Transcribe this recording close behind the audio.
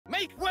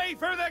Make way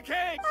for the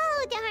king!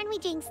 Oh, darn, we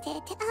jinxed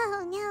it.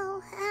 Oh,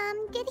 no.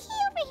 Did he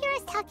overhear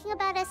us talking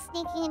about us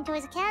sneaking into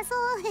his castle?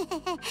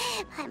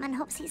 Paimon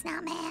hopes he's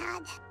not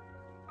mad.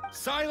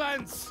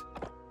 Silence!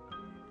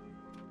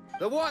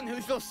 The one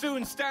who shall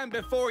soon stand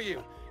before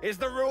you is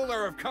the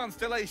ruler of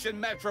Constellation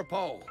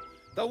Metropole,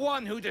 the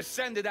one who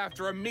descended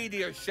after a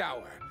meteor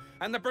shower,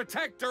 and the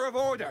protector of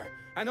order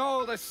and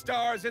all the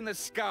stars in the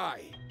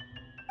sky.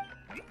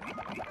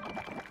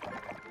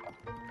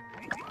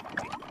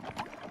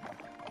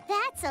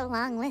 That's a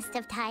long list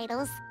of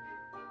titles.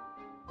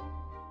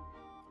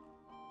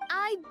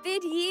 I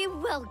bid ye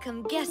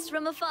welcome, guests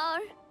from afar.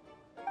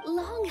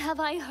 Long have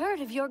I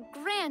heard of your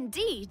grand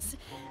deeds.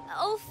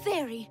 O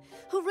fairy,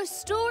 who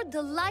restored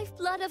the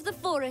lifeblood of the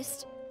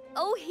forest.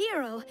 O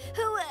hero,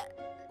 who...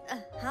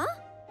 huh?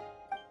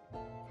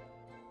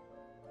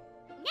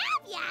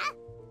 Navia!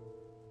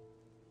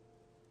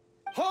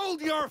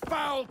 Hold your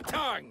foul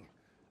tongue!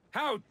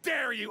 How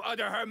dare you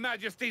utter Her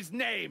Majesty's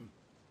name?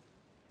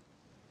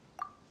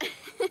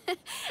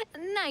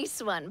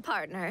 Nice one,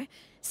 partner.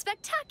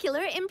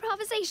 Spectacular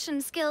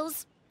improvisation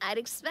skills. I'd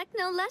expect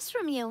no less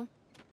from you.